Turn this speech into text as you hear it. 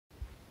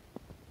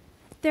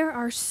There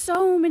are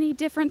so many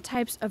different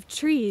types of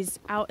trees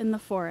out in the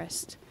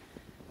forest.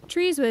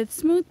 Trees with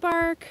smooth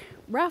bark,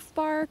 rough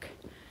bark,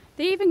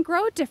 they even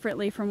grow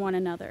differently from one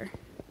another.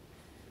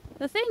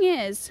 The thing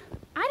is,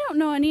 I don't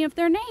know any of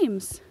their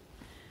names.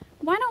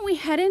 Why don't we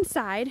head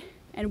inside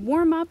and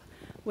warm up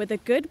with a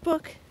good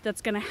book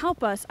that's going to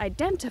help us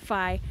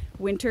identify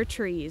winter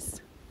trees.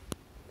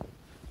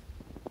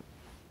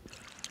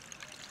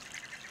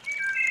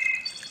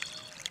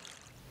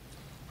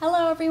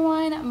 Hello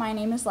everyone, my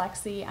name is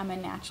Lexi. I'm a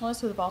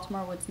naturalist with the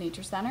Baltimore Woods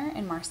Nature Center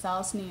in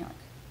Marcellus, New York.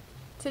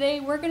 Today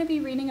we're going to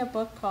be reading a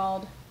book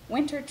called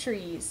Winter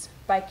Trees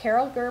by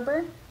Carol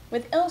Gerber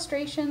with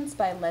illustrations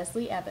by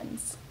Leslie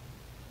Evans.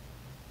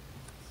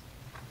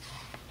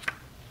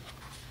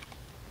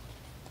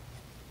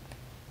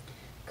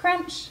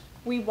 Crunch!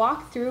 We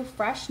walk through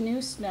fresh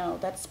new snow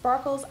that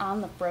sparkles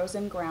on the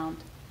frozen ground.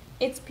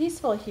 It's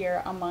peaceful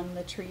here among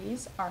the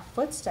trees. Our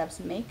footsteps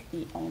make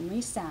the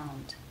only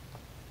sound.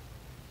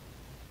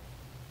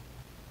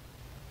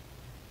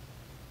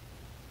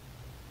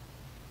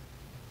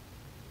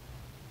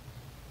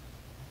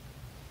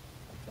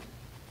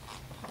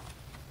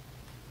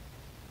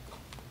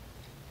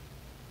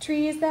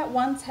 Trees that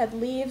once had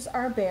leaves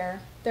are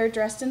bare. They're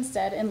dressed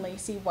instead in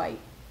lacy white.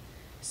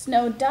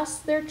 Snow dusts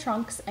their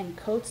trunks and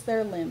coats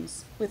their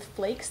limbs with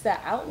flakes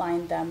that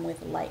outline them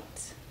with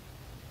light.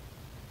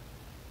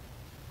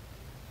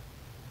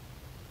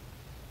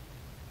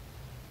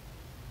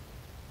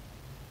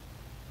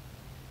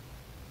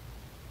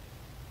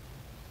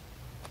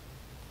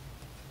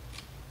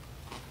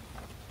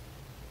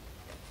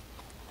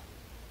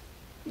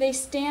 They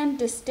stand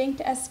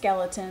distinct as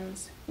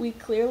skeletons. We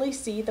clearly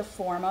see the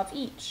form of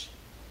each.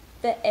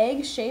 The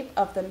egg shape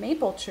of the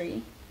maple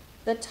tree,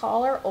 the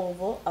taller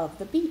oval of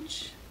the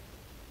beech.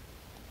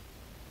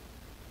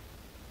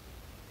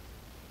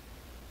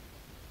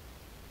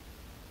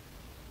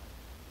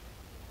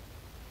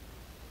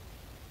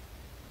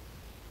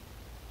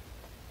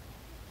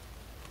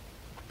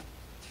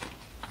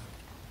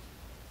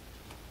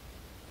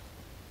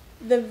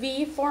 The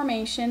V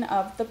formation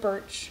of the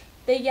birch,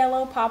 the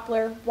yellow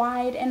poplar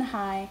wide and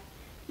high,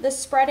 the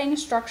spreading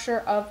structure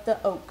of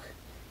the oak,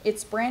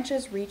 its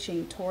branches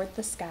reaching toward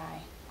the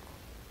sky.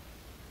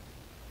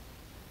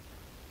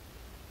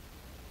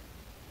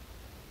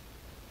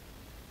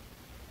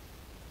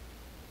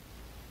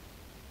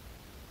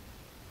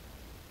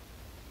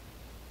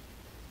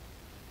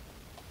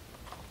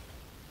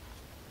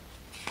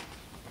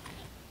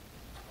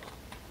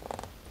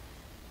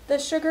 The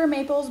sugar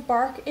maple's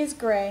bark is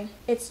gray,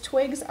 its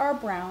twigs are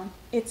brown,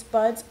 its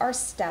buds are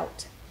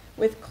stout,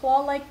 with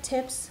claw-like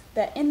tips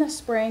that in the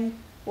spring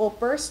will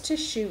burst to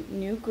shoot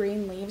new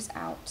green leaves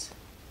out.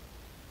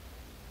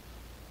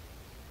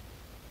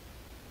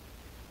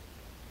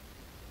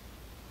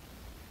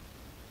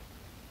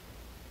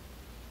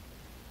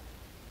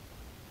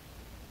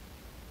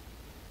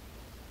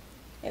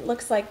 It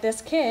looks like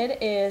this kid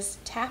is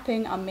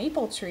tapping a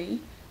maple tree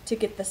to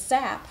get the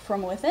sap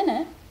from within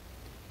it,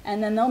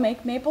 and then they'll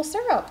make maple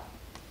syrup.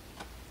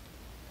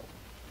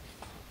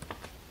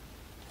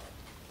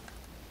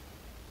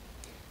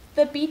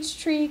 The beech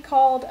tree,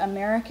 called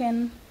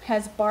American,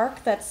 has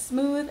bark that's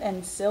smooth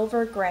and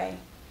silver gray.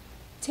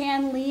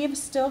 Tan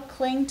leaves still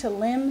cling to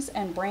limbs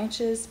and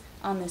branches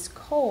on this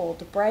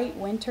cold, bright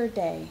winter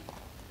day.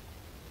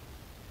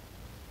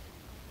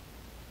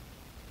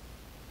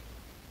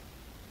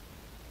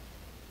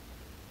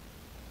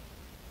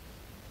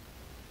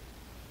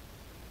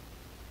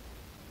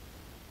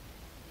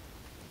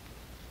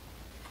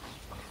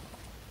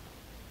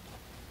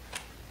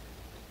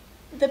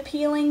 The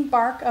peeling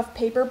bark of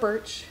paper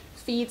birch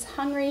feeds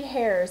hungry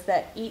hares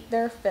that eat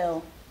their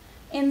fill.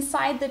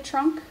 Inside the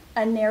trunk,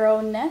 a narrow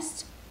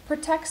nest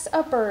protects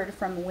a bird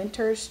from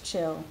winter's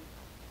chill.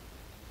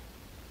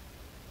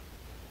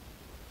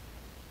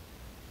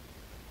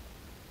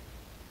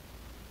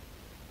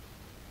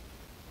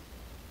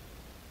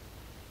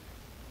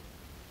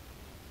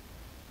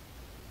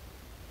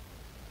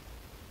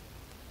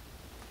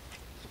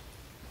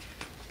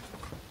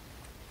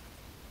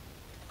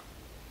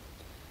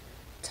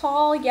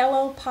 Tall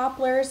yellow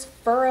poplar's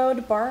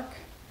furrowed bark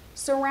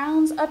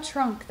surrounds a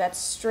trunk that's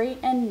straight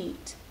and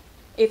neat.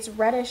 Its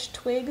reddish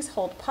twigs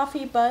hold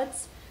puffy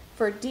buds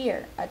for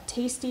deer, a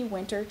tasty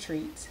winter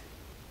treat.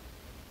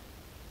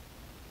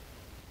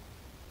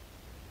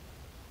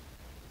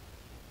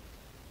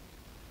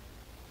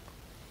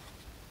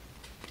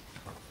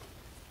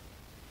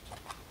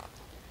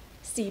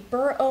 See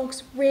bur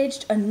oak's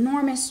ridged,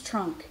 enormous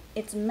trunk,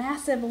 its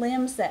massive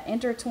limbs that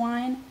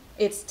intertwine,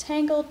 its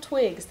tangled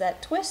twigs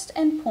that twist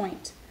and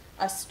point,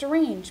 a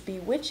strange,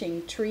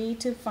 bewitching tree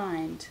to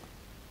find.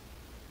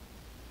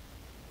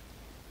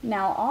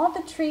 Now, all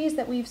the trees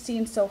that we've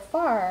seen so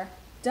far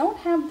don't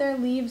have their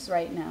leaves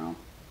right now.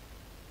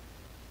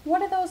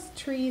 What are those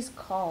trees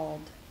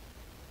called?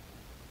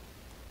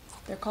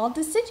 They're called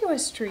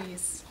deciduous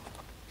trees.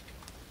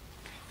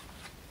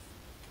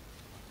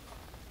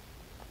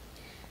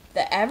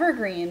 The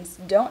evergreens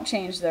don't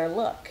change their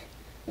look.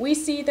 We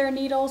see their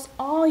needles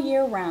all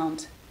year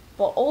round.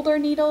 while older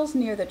needles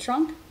near the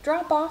trunk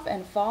drop off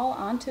and fall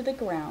onto the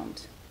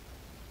ground.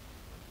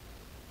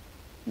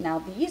 Now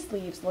these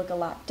leaves look a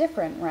lot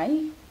different,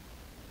 right?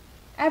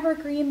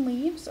 Evergreen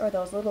leaves, or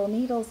those little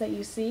needles that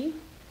you see,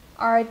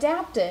 are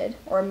adapted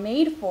or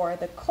made for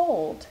the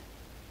cold,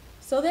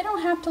 so they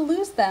don't have to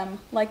lose them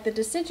like the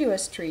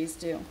deciduous trees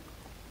do.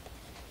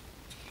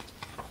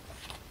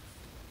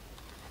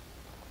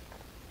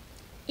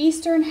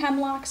 Eastern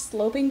hemlock's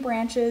sloping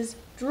branches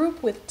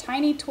droop with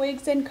tiny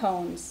twigs and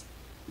cones.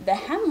 The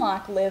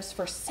hemlock lives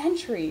for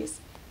centuries.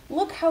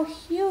 Look how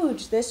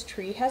huge this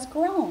tree has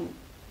grown.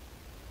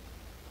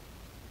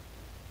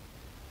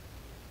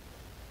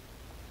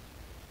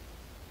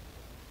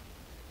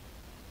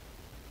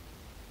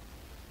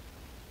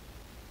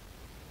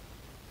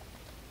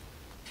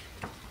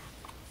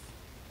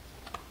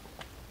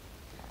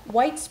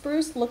 White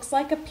spruce looks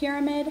like a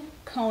pyramid.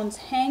 Cones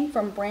hang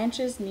from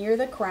branches near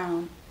the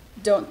crown.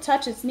 Don't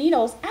touch its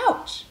needles.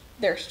 Ouch!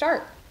 They're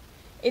sharp.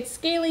 Its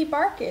scaly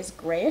bark is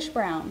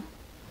grayish-brown.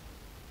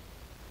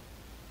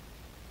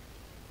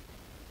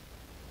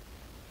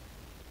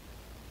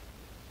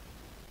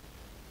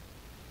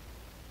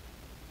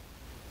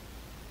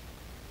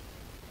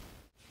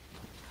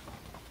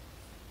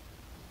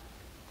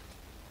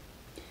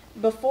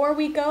 Before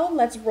we go,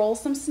 let's roll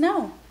some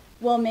snow.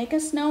 We'll make a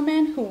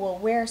snowman who will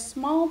wear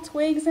small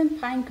twigs and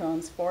pine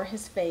cones for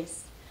his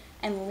face,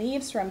 and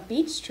leaves from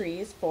beech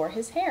trees for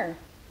his hair.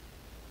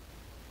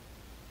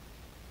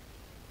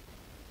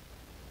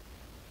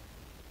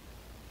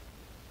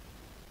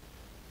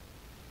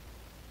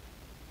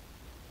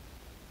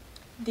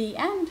 The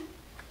end.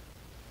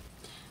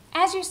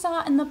 As you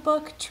saw in the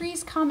book,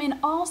 trees come in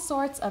all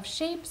sorts of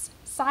shapes,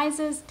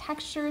 sizes,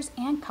 textures,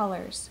 and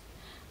colors.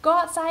 Go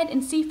outside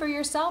and see for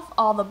yourself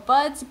all the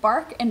buds,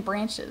 bark, and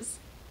branches.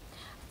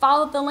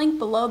 Follow the link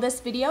below this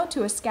video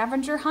to a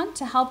scavenger hunt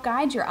to help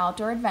guide your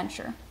outdoor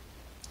adventure.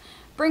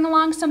 Bring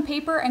along some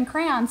paper and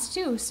crayons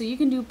too, so you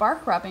can do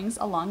bark rubbings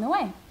along the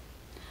way.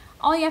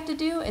 All you have to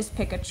do is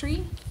pick a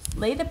tree,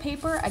 lay the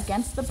paper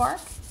against the bark,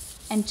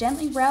 and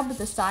gently rub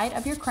the side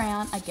of your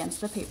crayon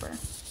against the paper.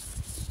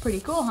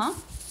 Pretty cool, huh?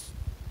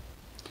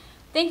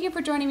 Thank you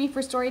for joining me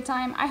for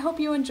Storytime. I hope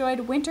you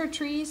enjoyed Winter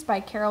Trees by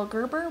Carol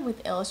Gerber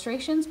with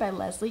illustrations by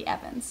Leslie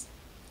Evans.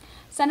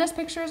 Send us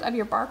pictures of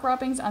your bark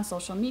rubbings on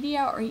social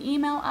media or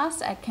email us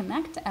at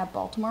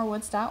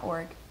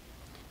connect@baltimorewoods.org.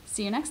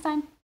 See you next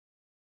time.